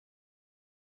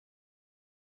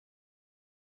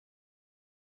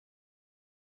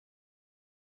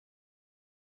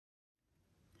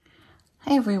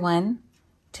Hi everyone.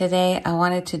 Today I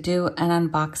wanted to do an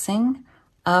unboxing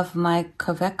of my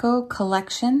Kaweco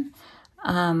Collection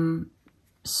Kaweco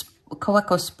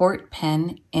Sport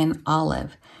Pen in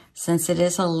Olive. Since it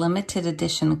is a limited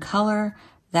edition color,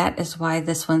 that is why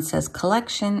this one says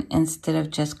Collection instead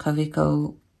of just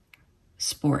Kaweco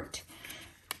Sport.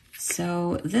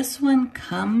 So this one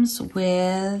comes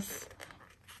with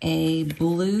a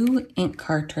blue ink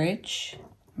cartridge.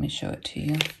 Let me show it to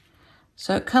you.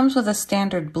 So it comes with a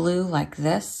standard blue like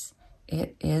this.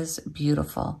 It is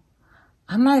beautiful.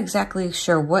 I'm not exactly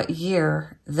sure what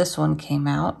year this one came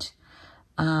out,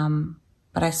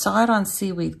 but I saw it on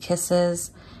Seaweed Kisses,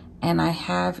 and I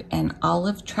have an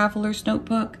Olive Traveler's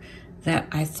Notebook that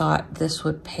I thought this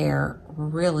would pair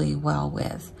really well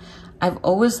with. I've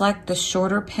always liked the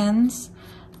shorter pens,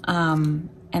 and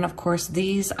of course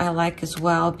these I like as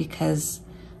well because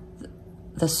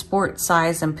the sport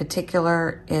size in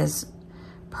particular is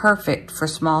perfect for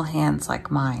small hands like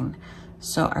mine.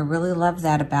 So I really love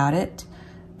that about it.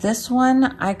 This one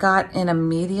I got in a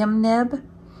medium nib,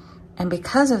 and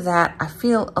because of that, I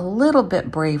feel a little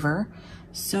bit braver.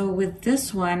 So with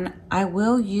this one, I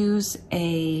will use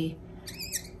I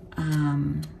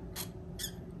am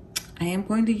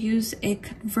going to use a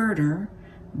converter,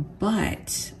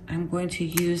 but I'm going to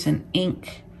use an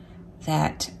ink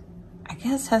that I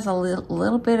guess has a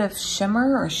little bit of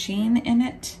shimmer or sheen in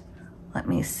it. Let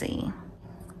me see.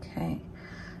 Okay.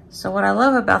 So what I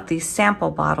love about these sample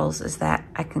bottles is that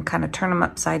I can kind of turn them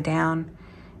upside down.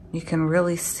 You can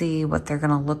really see what they're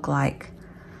gonna look like.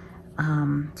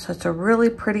 So it's a really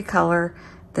pretty color.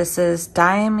 This is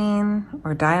Diamine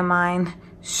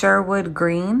Sherwood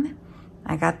Green.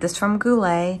 I got this from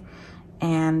Goulet.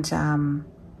 And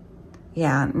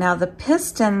yeah, now the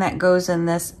piston that goes in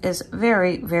this is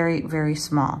very, very, very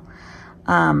small.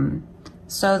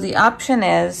 So the option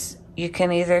is, you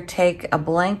can either take a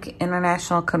blank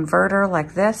international converter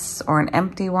like this or an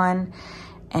empty one,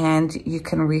 and you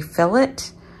can refill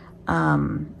it.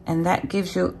 And that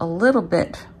gives you a little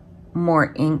bit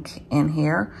more ink in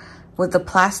here. With the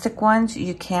plastic ones,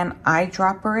 you can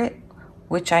eyedropper it,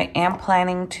 which I am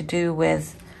planning to do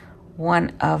with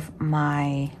one of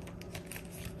my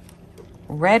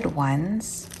red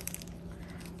ones.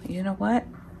 You know what?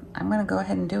 I'm gonna go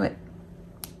ahead and do it.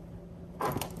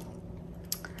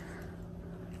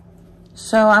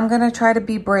 So I'm gonna try to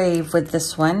be brave with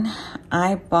this one.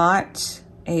 I bought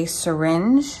a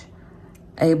syringe,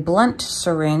 a blunt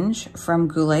syringe from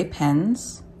Goulet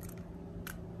Pens.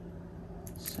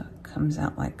 So it comes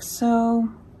out like so.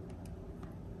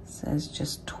 It says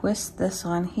just twist this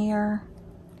on here.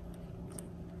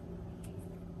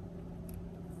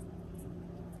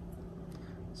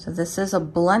 So this is a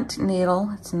blunt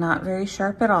needle. It's not very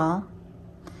sharp at all.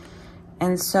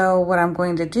 And so what I'm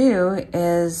going to do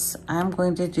is I'm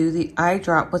going to do the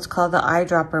what's called the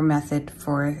eyedropper method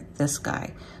for this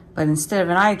guy. But instead of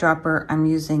an eyedropper, I'm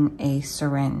using a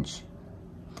syringe.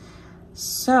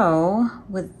 So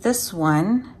with this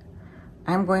one,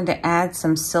 I'm going to add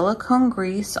some silicone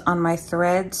grease on my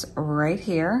threads right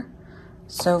here.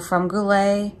 So from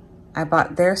Goulet, I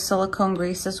bought their silicone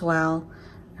grease as well.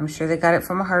 I'm sure they got it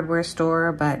from a hardware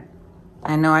store, but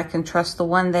I know I can trust the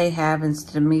one they have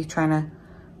instead of me trying to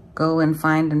go and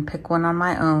find and pick one on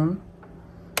my own.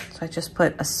 So I just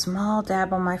put a small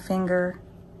dab on my finger.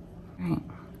 Right.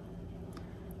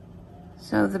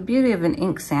 So the beauty of an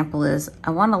ink sample is I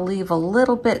want to leave a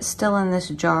little bit still in this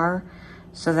jar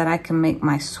so that I can make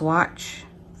my swatch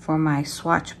for my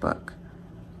swatch book.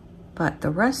 But the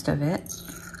rest of it,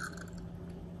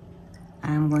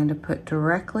 I'm going to put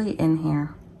directly in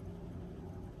here.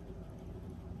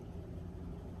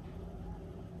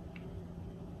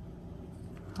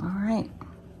 All right,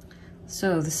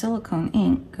 so the silicone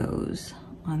ink goes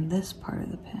on this part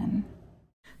of the pen.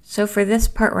 So for this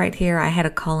part right here, I had to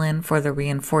call in for the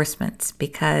reinforcements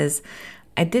because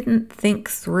I didn't think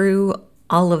through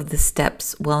all of the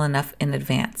steps well enough in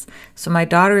advance. So my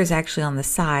daughter is actually on the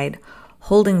side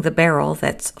holding the barrel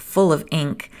that's full of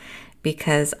ink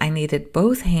because I needed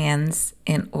both hands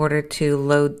in order to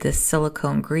load this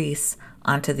silicone grease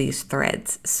onto these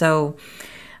threads. So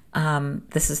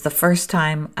this is the first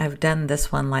time I've done this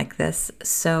one like this.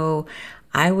 So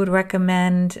I would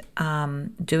recommend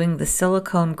doing the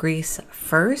silicone grease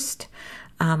first,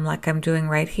 like I'm doing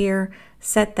right here.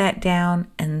 Set that down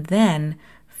and then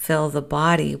fill the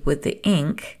body with the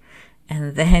ink,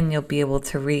 and then you'll be able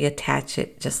to reattach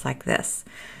it just like this.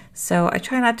 So I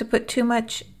try not to put too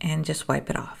much and just wipe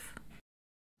it off.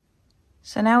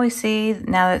 So now we see,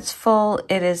 now that it's full,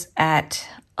 it is at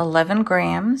 11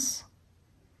 grams.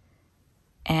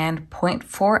 and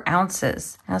 0.4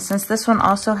 ounces. Now, since this one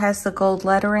also has the gold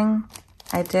lettering,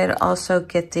 I did also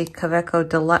get the Kaweco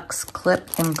Deluxe clip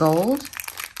in gold.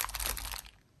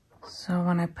 So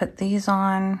when I put these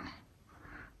on,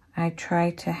 I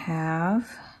try to have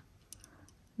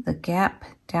the gap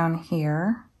down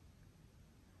here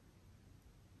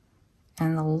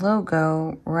and the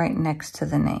logo right next to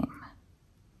the name.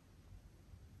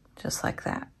 Just like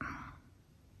that.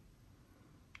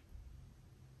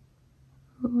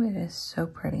 Ooh, it is so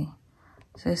pretty.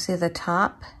 So you see the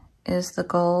top is the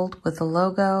gold with the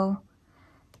logo.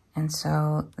 And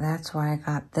so that's why I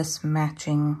got this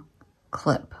matching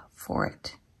clip for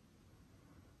it.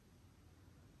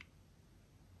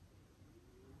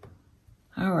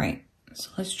 All right, so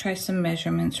let's try some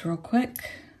measurements real quick.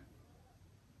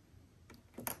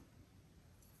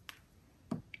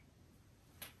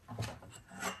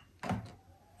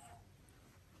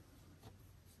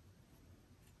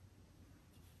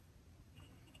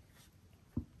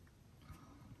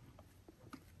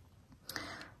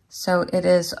 So it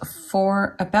is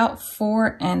about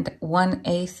 4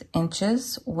 1/8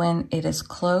 inches when it is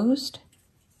closed.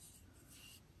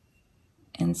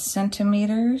 In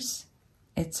centimeters,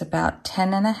 it's about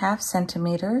 10.5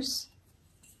 centimeters.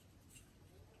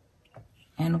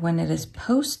 And when it is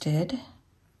posted,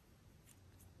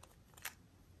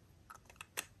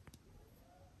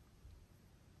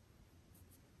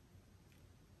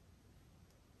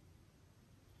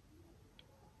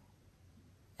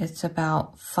 it's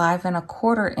about 5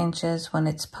 1/4 inches when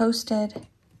it's posted.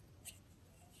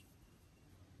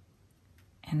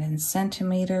 And in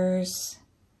centimeters,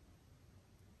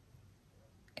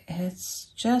 it's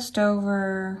just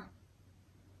over,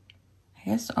 I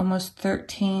guess almost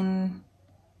 13,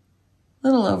 a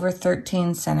little over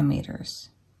 13 centimeters,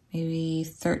 maybe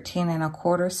 13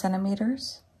 1/4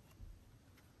 centimeters.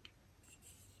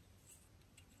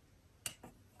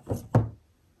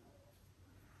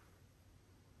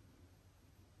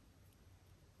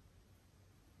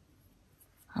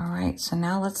 All right, so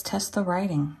now let's test the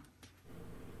writing.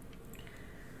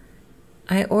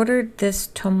 I ordered this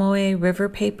Tomoe River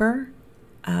paper,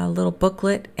 a little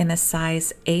booklet in a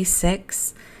size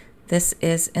A6. This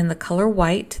is in the color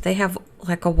white. They have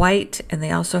like a white and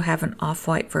they also have an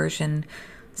off-white version,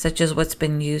 such as what's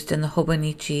been used in the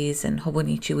Hobonichis and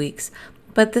Hobonichi weeks.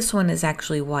 But this one is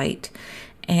actually white.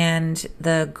 And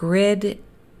the grid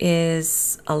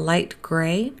is a light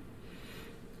gray.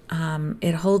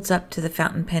 It holds up to the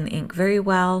fountain pen ink very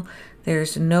well.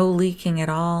 There's no leaking at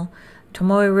all.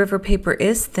 Tomoe River paper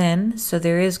is thin, so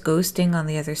there is ghosting on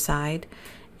the other side.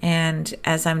 And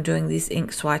as I'm doing these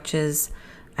ink swatches,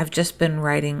 I've just been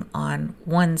writing on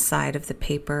one side of the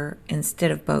paper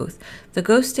instead of both. The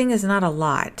ghosting is not a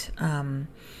lot.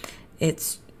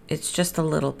 It's just a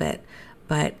little bit,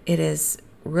 but it is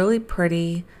really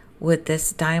pretty with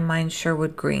this Diamine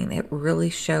Sherwood green. It really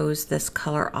shows this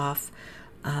color off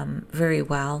very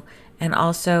well. And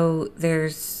also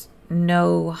there's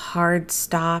no hard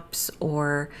stops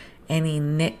or any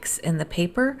nicks in the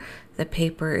paper. The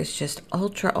paper is just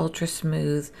ultra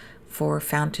smooth for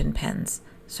fountain pens.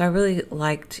 So I really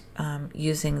liked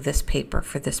using this paper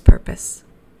for this purpose.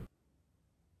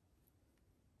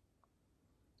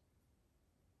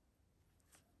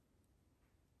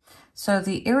 So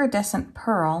the iridescent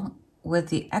pearl with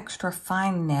the extra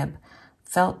fine nib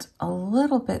felt a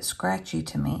little bit scratchy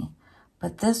to me.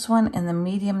 But this one in the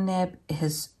medium nib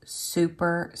is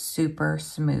super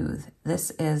smooth.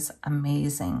 This is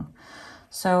amazing.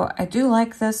 So I do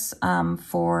like this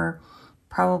for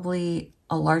probably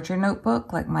a larger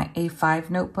notebook, like my A5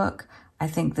 notebook. I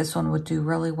think this one would do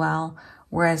really well.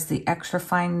 Whereas the extra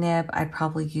fine nib, I'd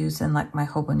probably use in like my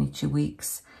Hobonichi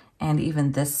weeks and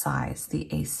even this size, the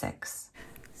A6.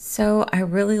 So I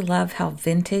really love how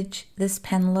vintage this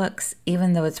pen looks,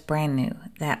 even though it's brand new.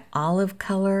 That olive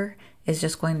color is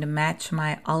just going to match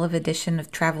my olive edition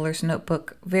of Traveler's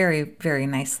Notebook very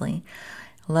nicely.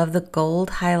 Love the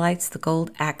gold highlights, the gold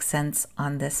accents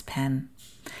on this pen.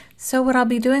 So what I'll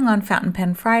be doing on Fountain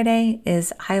Pen Friday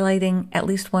is highlighting at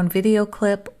least one video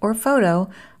clip or photo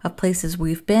of places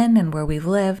we've been and where we've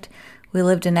lived. We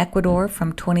lived in Ecuador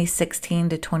from 2016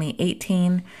 to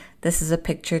 2018. This is a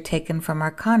picture taken from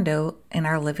our condo in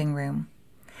our living room.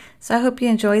 So I hope you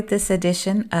enjoyed this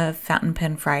edition of Fountain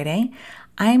Pen Friday.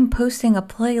 I'm posting a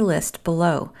playlist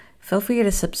below. Feel free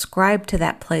to subscribe to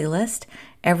that playlist.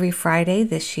 Every Friday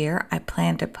this year, I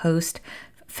plan to post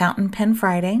Fountain Pen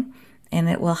Friday, and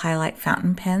it will highlight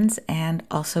fountain pens and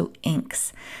also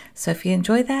inks. So if you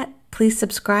enjoy that, please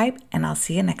subscribe, and I'll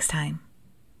see you next time.